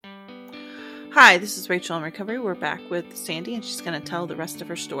Hi, this is Rachel in Recovery. We're back with Sandy, and she's going to tell the rest of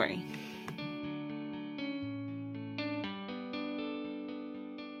her story.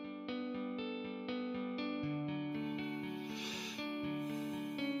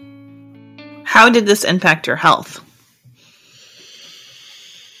 How did this impact your health?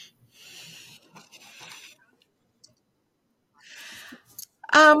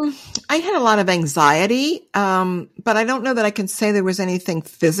 I had a lot of anxiety, but I don't know that I can say there was anything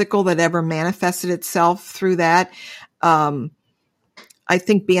physical that ever manifested itself through that. I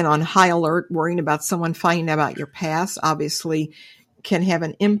think being on high alert, worrying about someone finding out about your past, obviously can have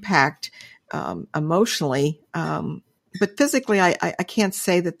an impact emotionally. But physically, I can't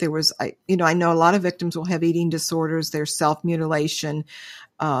say that there was. I know a lot of victims will have eating disorders, there's self-mutilation.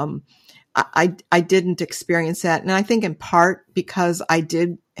 I didn't experience that. And I think in part because I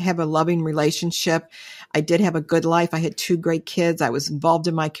did have a loving relationship. I did have a good life. I had 2 great kids. I was involved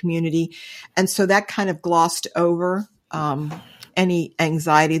in my community. And so that kind of glossed over any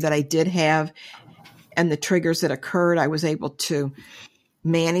anxiety that I did have, and the triggers that occurred. I was able to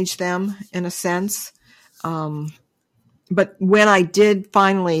manage them in a sense. But when I did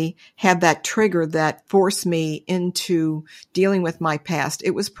finally have that trigger that forced me into dealing with my past,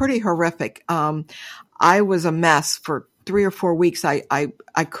 it was pretty horrific. I was a mess for 3 or 4 weeks. I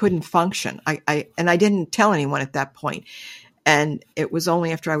couldn't function. And I didn't tell anyone at that point. And it was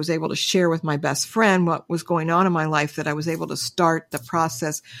only after I was able to share with my best friend what was going on in my life that I was able to start the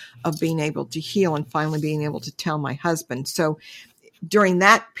process of being able to heal and finally being able to tell my husband. So during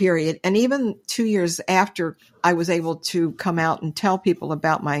that period, and even 2 years after I was able to come out and tell people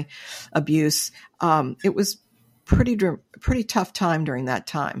about my abuse, it was pretty tough time during that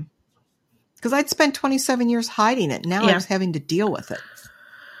time. Because I'd spent 27 years hiding it. Now I was having to deal with it.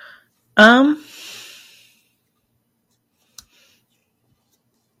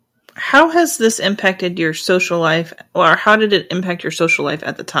 How has this impacted your social life, or how did it impact your social life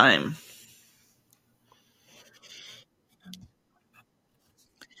at the time?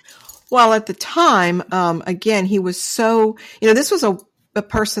 Well, at the time, again, he was so, this was a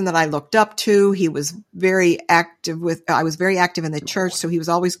person that I looked up to. He was very active I was very active in the church. So he was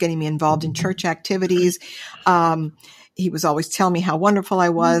always getting me involved in church activities. He was always telling me how wonderful I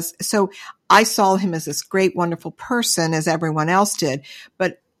was. So I saw him as this great, wonderful person, as everyone else did.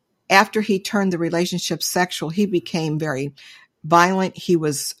 But after he turned the relationship sexual, he became very violent. He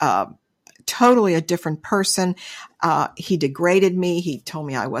was, totally a different person. He degraded me. He told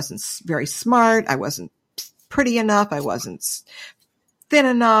me I wasn't very smart. I wasn't pretty enough. I wasn't thin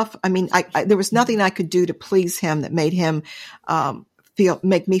enough. I mean, there was nothing I could do to please him that made him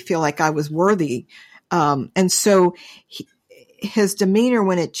make me feel like I was worthy. And so his demeanor,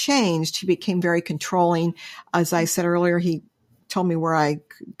 when it changed, he became very controlling. As I said earlier, he told me where I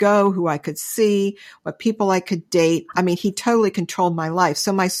could go, who I could see, what people I could date. I mean, he totally controlled my life.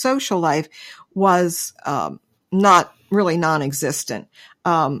 So my social life was not really non-existent.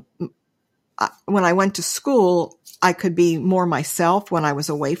 When I went to school, I could be more myself when I was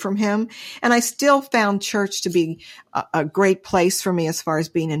away from him. And I still found church to be a great place for me as far as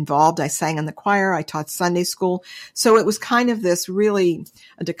being involved. I sang in the choir. I taught Sunday school. So it was kind of this really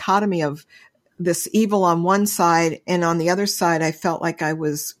a dichotomy of this evil on one side, and on the other side, I felt like I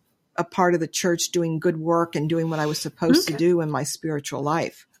was a part of the church doing good work and doing what I was supposed to do in my spiritual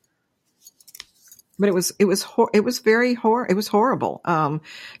life. But it was horrible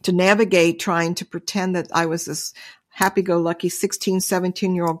to navigate, trying to pretend that I was this happy-go-lucky 16,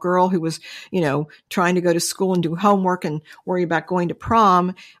 17-year-old girl who was, trying to go to school and do homework and worry about going to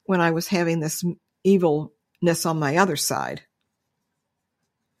prom when I was having this evilness on my other side.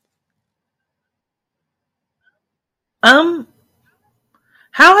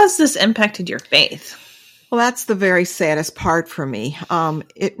 How has this impacted your faith? Well, that's the very saddest part for me.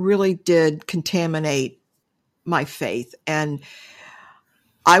 It really did contaminate my faith. And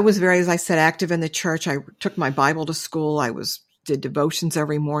I was very, as I said, active in the church. I took my Bible to school. I did devotions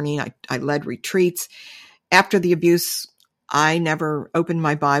every morning. I led retreats. After the abuse, I never opened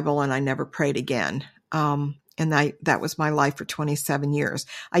my Bible and I never prayed again. And that was my life for 27 years.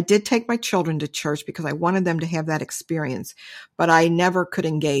 I did take my children to church because I wanted them to have that experience, but I never could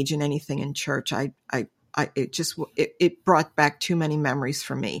engage in anything in church. It brought back too many memories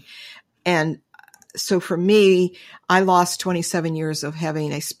for me. And so for me, I lost 27 years of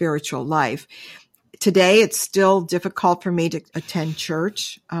having a spiritual life. Today, it's still difficult for me to attend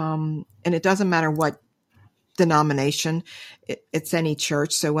church. And it doesn't matter what denomination, it's any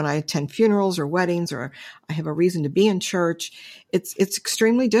church. So when I attend funerals or weddings, or I have a reason to be in church, it's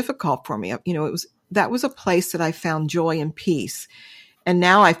extremely difficult for me. That was a place that I found joy and peace. And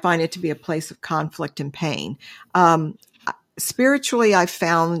now I find it to be a place of conflict and pain. Spiritually, I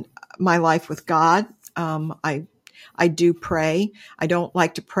found my life with God. I do pray. I don't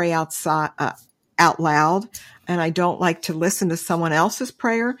like to pray out loud, and I don't like to listen to someone else's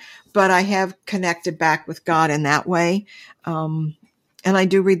prayer, but I have connected back with God in that way. And I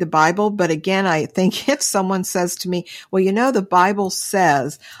do read the Bible, but again, I think if someone says to me, well, the Bible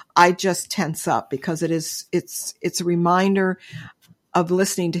says, I just tense up because it's a reminder of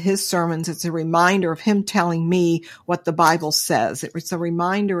listening to his sermons. It's a reminder of him telling me what the Bible says. It's a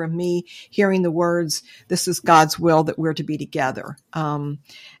reminder of me hearing the words, this is God's will that we're to be together. And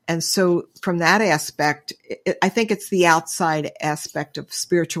so from that aspect, I think it's the outside aspect of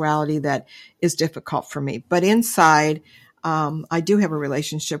spirituality that is difficult for me. But inside, I do have a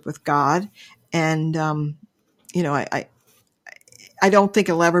relationship with God, and, I don't think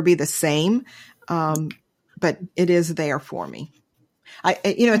it'll ever be the same. But it is there for me.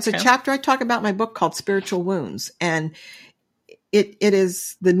 It's a chapter I talk about in my book called Spiritual Wounds. And it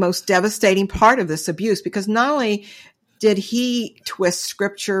is the most devastating part of this abuse, because not only did he twist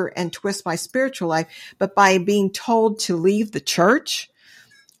scripture and twist my spiritual life, but by being told to leave the church,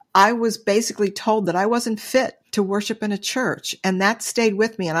 I was basically told that I wasn't fit to worship in a church. And that stayed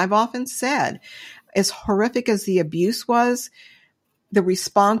with me. And I've often said, as horrific as the abuse was, the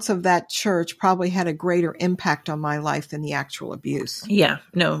response of that church probably had a greater impact on my life than the actual abuse. Yeah,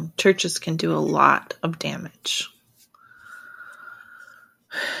 no, churches can do a lot of damage.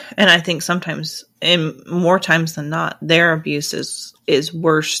 And I think sometimes, and more times than not, their abuse is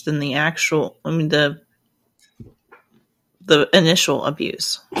worse than the actual, the initial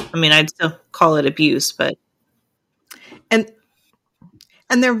abuse. I'd still call it abuse, but. And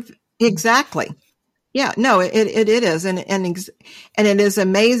they're, exactly. Yeah, no, it is. And it is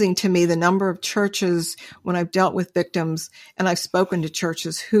amazing to me the number of churches when I've dealt with victims, and I've spoken to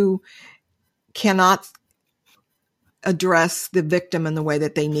churches who cannot address the victim in the way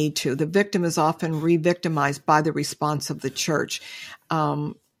that they need to. The victim is often re-victimized by the response of the church.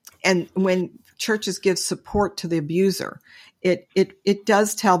 And when churches give support to the abuser, it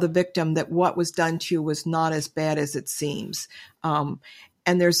does tell the victim that what was done to you was not as bad as it seems. And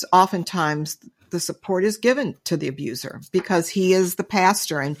there's oftentimes the support is given to the abuser because he is the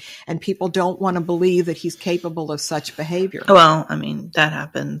pastor, and people don't want to believe that he's capable of such behavior. Well, that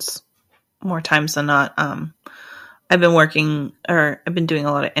happens more times than not. I've been doing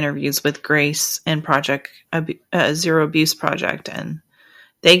a lot of interviews with Grace and Zero Abuse Project, and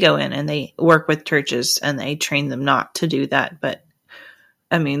they go in and they work with churches and they train them not to do that. But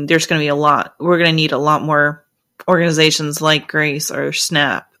there's going to be we're going to need a lot more organizations like Grace or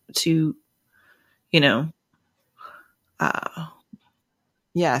SNAP to,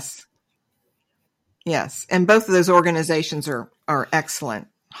 Yes. And both of those organizations are excellent.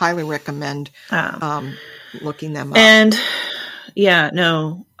 Highly recommend looking them up. And yeah,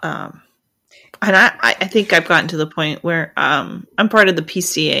 no. And I think I've gotten to the point where I'm part of the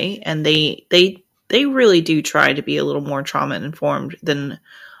PCA, and they really do try to be a little more trauma informed than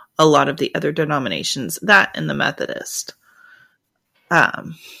a lot of the other denominations, that and the Methodist.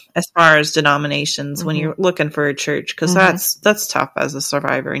 As far as denominations, mm-hmm. when you're looking for a church, because mm-hmm. that's tough as a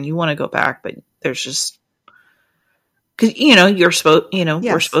survivor, and you want to go back, but there's just, because you're supposed, yes.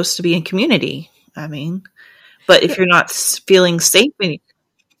 we're supposed to be in community. But if you're not feeling safe, yes.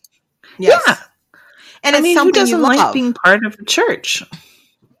 yeah, and it's something who doesn't you love. Like being part of a church?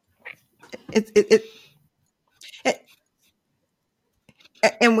 We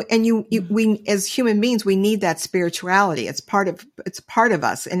as human beings, we need that spirituality. It's part of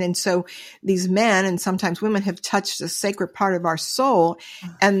us. And so these men and sometimes women have touched a sacred part of our soul,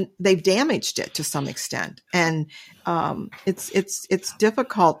 and they've damaged it to some extent. And, it's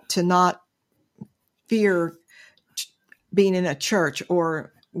difficult to not fear being in a church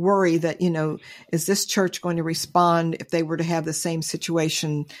or worry that, is this church going to respond if they were to have the same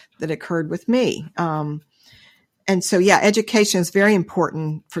situation that occurred with me? And so, yeah, education is very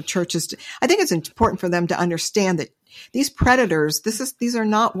important for churches. I think it's important for them to understand that these predators, these are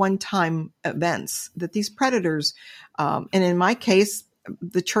not one-time events, that these predators, and in my case,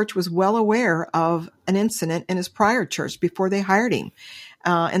 the church was well aware of an incident in his prior church before they hired him.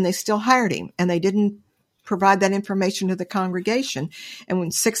 And they still hired him, and they didn't provide that information to the congregation. And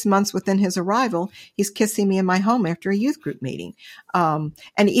when 6 months within his arrival, he's kissing me in my home after a youth group meeting. And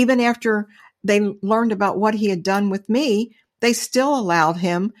even after they learned about what he had done with me, they still allowed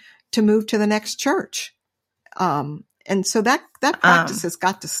him to move to the next church. And so that practice has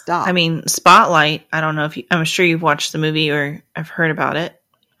got to stop. Spotlight, I don't know if I'm sure you've watched the movie or I've heard about it.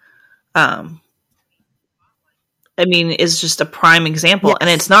 I mean, is just a prime example. Yes. And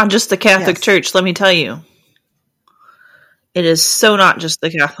it's not just the Catholic Yes. Church, let me tell you. It is so not just the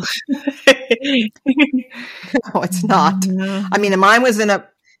Catholic. No, it's not. I mean, mine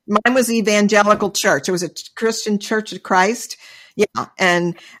was evangelical church. It was a Christian Church of Christ. Yeah.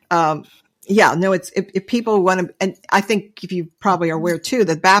 And, no, if people want to, and I think if you probably are aware too,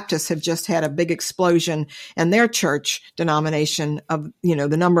 that Baptists have just had a big explosion in their church denomination of,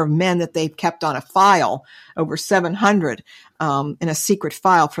 the number of men that they've kept on a file, over 700, in a secret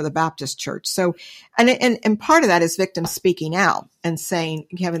file for the Baptist church. So, and part of that is victims speaking out and saying,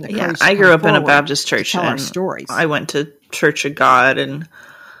 having the courage. I grew up in a Baptist church, tell and our stories. I went to Church of God, and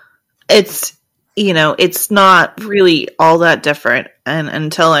it's, it's not really all that different. And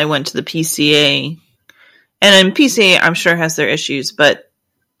until I went to the PCA, and in PCA, I'm sure has their issues, but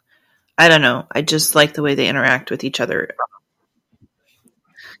I don't know. I just like the way they interact with each other.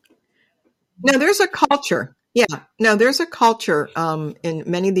 No, there's a culture. Yeah, no, there's a culture in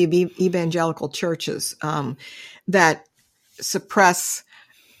many of the evangelical churches that suppress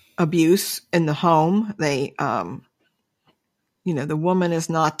abuse in the home. They, the woman is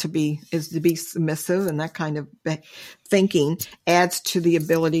to be submissive, and that kind of thinking adds to the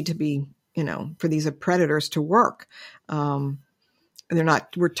ability to be, for these predators to work. We're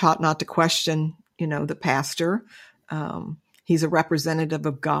taught not to question, the pastor. He's a representative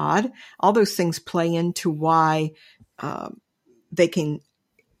of God. All those things play into why they can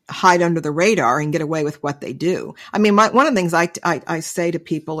hide under the radar and get away with what they do. I mean, one of the things I say to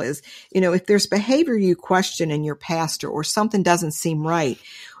people is, if there's behavior you question in your pastor or something doesn't seem right,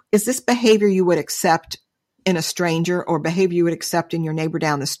 is this behavior you would accept in a stranger or behavior you would accept in your neighbor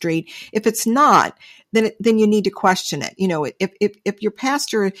down the street? If it's not, then you need to question it. If your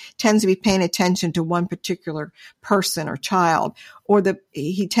pastor tends to be paying attention to one particular person or child, or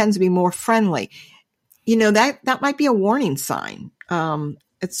he tends to be more friendly, that might be a warning sign.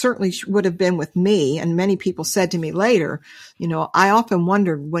 It certainly would have been with me. And many people said to me later, I often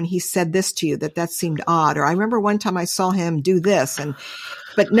wondered when he said this to you, that seemed odd. Or I remember one time I saw him do this,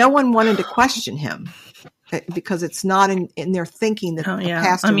 but no one wanted to question him because it's not in their thinking that the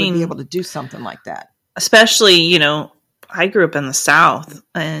pastor would be able to do something like that. Especially, I grew up in the South,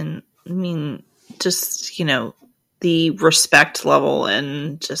 and I mean, just, the respect level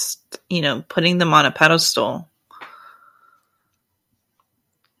and just, putting them on a pedestal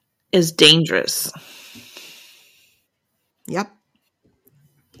is dangerous. Yep.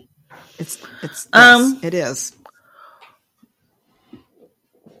 Yes, it is.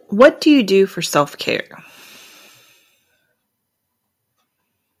 What do you do for self-care?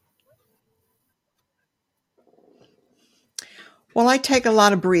 Well, I take a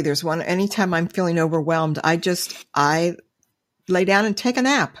lot of breathers. Anytime I'm feeling overwhelmed, I lay down and take a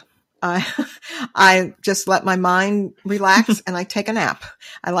nap. I just let my mind relax and I take a nap.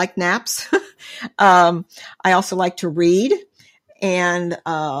 I like naps. I also like to read, and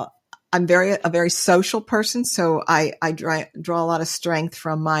I'm a very social person. So I draw a lot of strength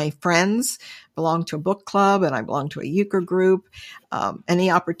from my friends. Belong to a book club, and I belong to a euchre group.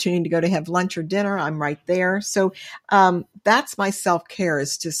 Any opportunity to go to have lunch or dinner, I'm right there. So that's my self-care,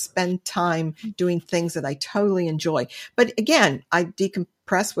 is to spend time doing things that I totally enjoy. But again, I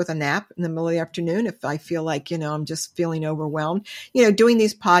decompress with a nap in the middle of the afternoon if I feel like, I'm just feeling overwhelmed. Doing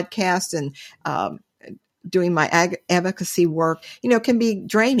these podcasts and doing my advocacy work, can be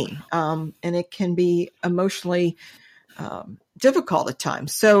draining, and it can be emotionally difficult at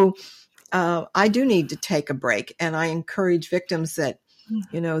times. So I do need to take a break, and I encourage victims that,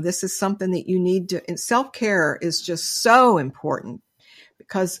 this is something that you need to, and self-care is just so important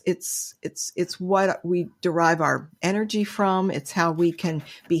because it's what we derive our energy from. It's how we can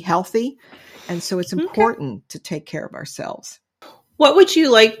be healthy. And so it's important to take care of ourselves. What would you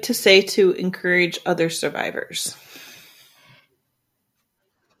like to say to encourage other survivors?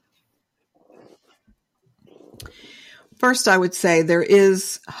 First, I would say there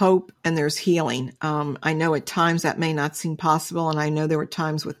is hope and there's healing. I know at times that may not seem possible. And I know there were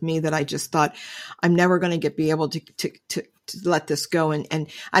times with me that I just thought, I'm never going to be able to let this go. And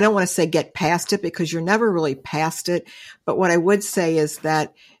I don't want to say get past it, because you're never really past it. But what I would say is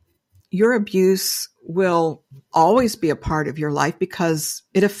that your abuse will always be a part of your life because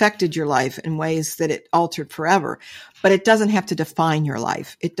it affected your life in ways that it altered forever. But it doesn't have to define your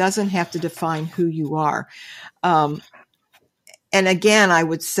life. It doesn't have to define who you are. And again, I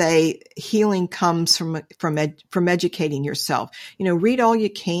would say healing comes from educating yourself. Read all you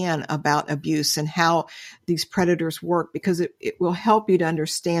can about abuse and how these predators work, because it will help you to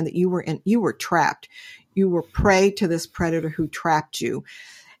understand that you were trapped. You were prey to this predator who trapped you.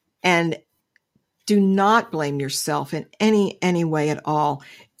 And do not blame yourself in any way at all.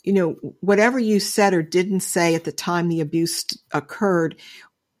 Whatever you said or didn't say at the time the abuse occurred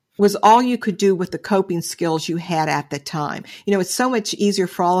was all you could do with the coping skills you had at the time. It's so much easier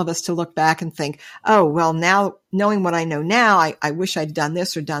for all of us to look back and think, oh, well, now knowing what I know now, I wish I'd done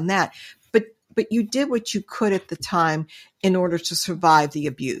this or done that. But you did what you could at the time in order to survive the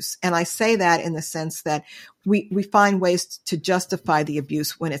abuse. And I say that in the sense that we find ways to justify the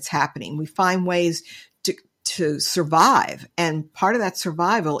abuse when it's happening. We find ways to survive. And part of that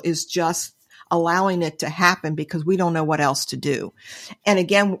survival is just allowing it to happen because we don't know what else to do. And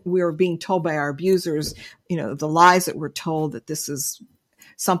again, we were being told by our abusers, the lies that we're told that this is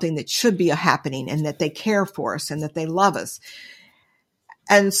something that should be happening and that they care for us and that they love us.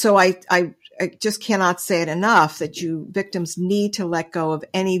 And so I just cannot say it enough that victims need to let go of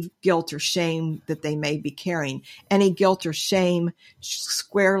any guilt or shame that they may be carrying. Any guilt or shame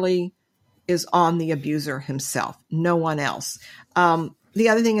squarely is on the abuser himself, no one else. The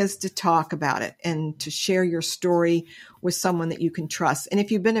other thing is to talk about it and to share your story with someone that you can trust. And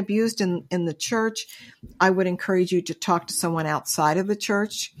if you've been abused in the church, I would encourage you to talk to someone outside of the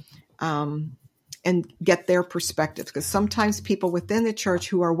church and get their perspective. Because sometimes people within the church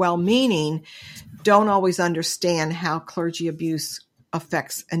who are well-meaning don't always understand how clergy abuse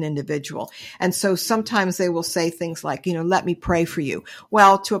affects an individual. And so sometimes they will say things like, let me pray for you.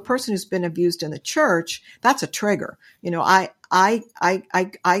 Well, to a person who's been abused in the church, that's a trigger. I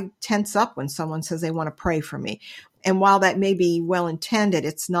tense up when someone says they want to pray for me. And while that may be well-intended,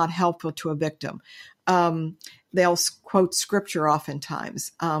 it's not helpful to a victim. They'll quote scripture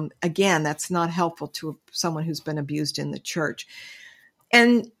oftentimes. Again, that's not helpful to someone who's been abused in the church.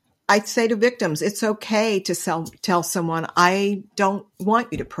 And I'd say to victims, it's okay to tell someone, I don't want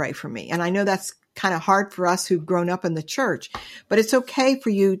you to pray for me. And I know that's kind of hard for us who've grown up in the church, but it's okay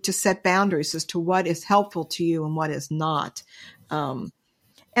for you to set boundaries as to what is helpful to you and what is not. And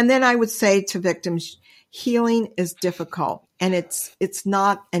then I would say to victims, healing is difficult and it's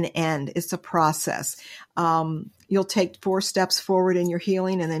not an end. It's a process. You'll take 4 steps forward in your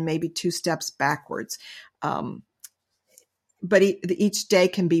healing and then maybe 2 steps backwards. But each day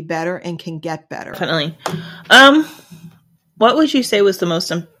can be better and can get better. Definitely. What would you say was the most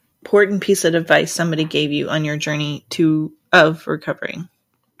important piece of advice somebody gave you on your journey of recovering?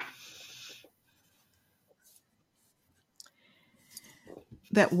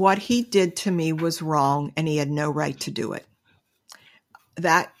 That what he did to me was wrong and he had no right to do it.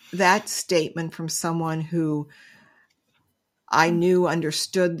 That statement from someone who I knew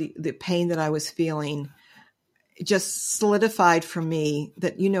understood the pain that I was feeling just solidified for me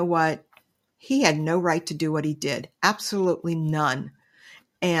that, what, he had no right to do what he did. Absolutely none.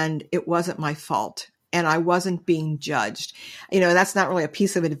 And it wasn't my fault. And I wasn't being judged. That's not really a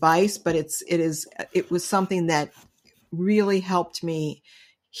piece of advice, but it was something that really helped me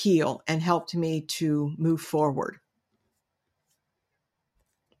heal and helped me to move forward.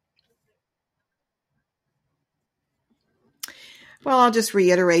 Well, I'll just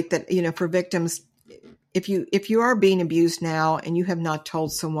reiterate that, for victims, if you are being abused now and you have not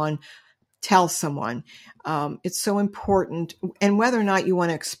told someone, tell someone. It's so important. And whether or not you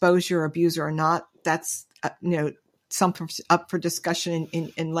want to expose your abuser or not, that's, something up for discussion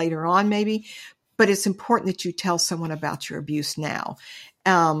in later on maybe. But it's important that you tell someone about your abuse now.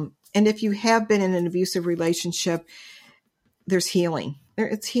 And if you have been in an abusive relationship, there's healing.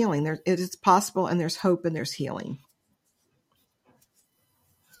 It's healing. It is possible, and there's hope, and there's healing.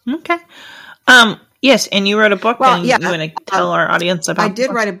 Okay. Yes, and you wrote a book, and you want to tell our audience about it? I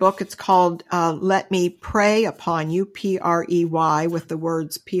did write a book. It's called Let Me Pray Upon You, P-R-E-Y, with the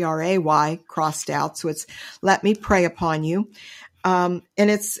words P-R-A-Y crossed out. So it's Let Me Pray Upon You. And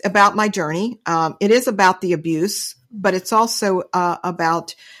it's about my journey. It is about the abuse, but it's also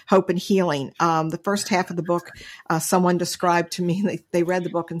about hope and healing. The first half of the book, someone described to me, they read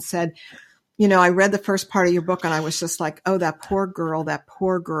the book and said, I read the first part of your book and I was just like, oh, that poor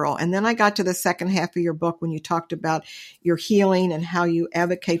girl. And then I got to the second half of your book when you talked about your healing and how you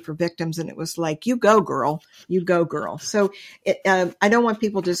advocate for victims. And it was like, you go, girl. So I don't want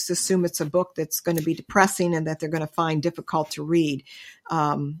people to just assume it's a book that's going to be depressing and that they're going to find difficult to read,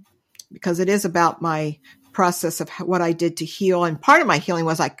 because it is about my process of what I did to heal. And part of my healing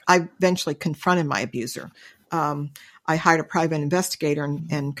was I eventually confronted my abuser. I hired a private investigator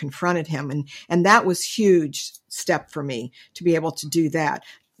and confronted him. And that was a huge step for me to be able to do that.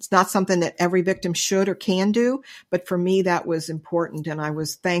 It's not something that every victim should or can do, but for me, that was important. And I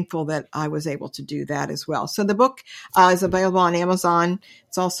was thankful that I was able to do that as well. So the book is available on Amazon.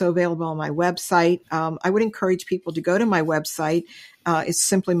 It's also available on my website. I would encourage people to go to my website. It's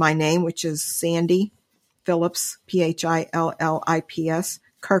simply my name, which is Sandy Phillips, Phillips,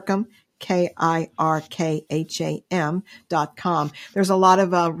 Kirkham, KIRKHAM.com. There's a lot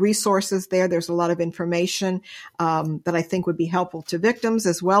of resources there. There's a lot of information that I think would be helpful to victims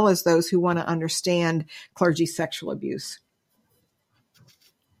as well as those who want to understand clergy sexual abuse.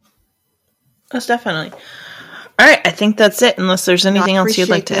 Most definitely. All right, I think that's it, unless there's anything else you'd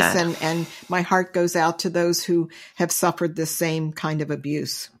like to add. And my heart goes out to those who have suffered the same kind of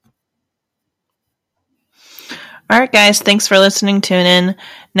abuse. All right, guys, thanks for listening. Tune in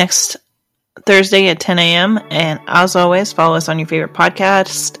next Thursday at 10 a.m. And as always, follow us on your favorite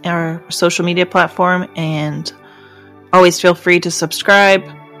podcast or social media platform. And always feel free to subscribe.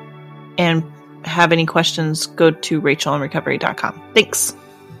 And have any questions, go to rachelandrecovery.com. Thanks.